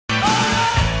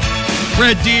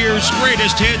Red Deer's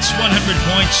greatest hits, 100.7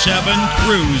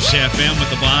 Cruise FM with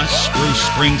the boss, Bruce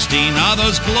Springsteen. Ah,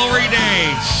 those glory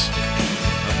days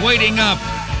of waiting up,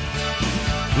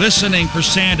 listening for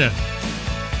Santa.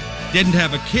 Didn't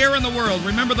have a care in the world.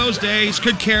 Remember those days?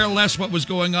 Could care less what was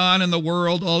going on in the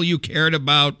world. All you cared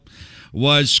about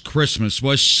was Christmas,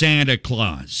 was Santa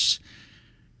Claus.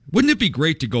 Wouldn't it be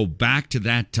great to go back to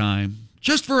that time?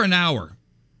 Just for an hour.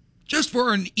 Just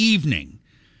for an evening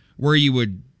where you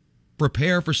would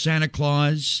prepare for Santa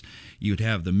Claus. You'd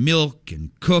have the milk and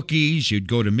cookies. You'd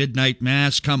go to midnight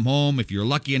mass, come home. If you're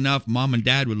lucky enough, mom and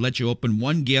dad would let you open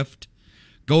one gift.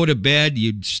 Go to bed.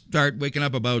 You'd start waking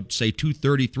up about, say,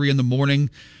 2:33 in the morning.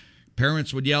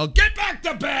 Parents would yell, "Get back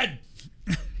to bed!"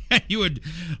 And you would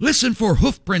listen for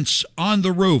hoof prints on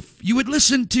the roof. You would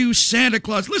listen to Santa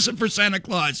Claus, listen for Santa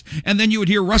Claus. And then you would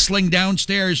hear rustling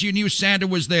downstairs. You knew Santa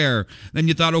was there. Then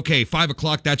you thought, okay, 5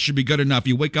 o'clock, that should be good enough.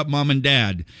 You wake up mom and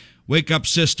dad. Wake up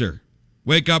sister.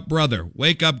 Wake up brother.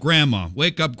 Wake up grandma.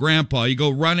 Wake up grandpa. You go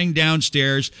running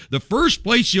downstairs. The first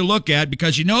place you look at,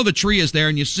 because you know the tree is there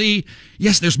and you see,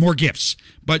 yes, there's more gifts.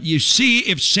 But you see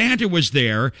if Santa was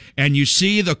there and you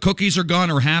see the cookies are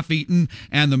gone or half eaten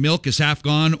and the milk is half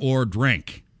gone or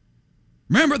drank.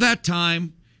 Remember that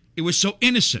time? It was so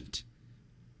innocent.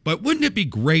 But wouldn't it be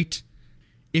great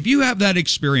if you have that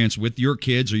experience with your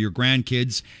kids or your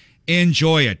grandkids?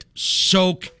 Enjoy it.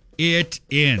 Soak it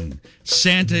in.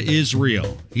 Santa is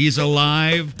real. He's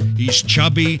alive, he's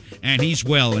chubby, and he's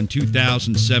well in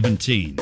 2017.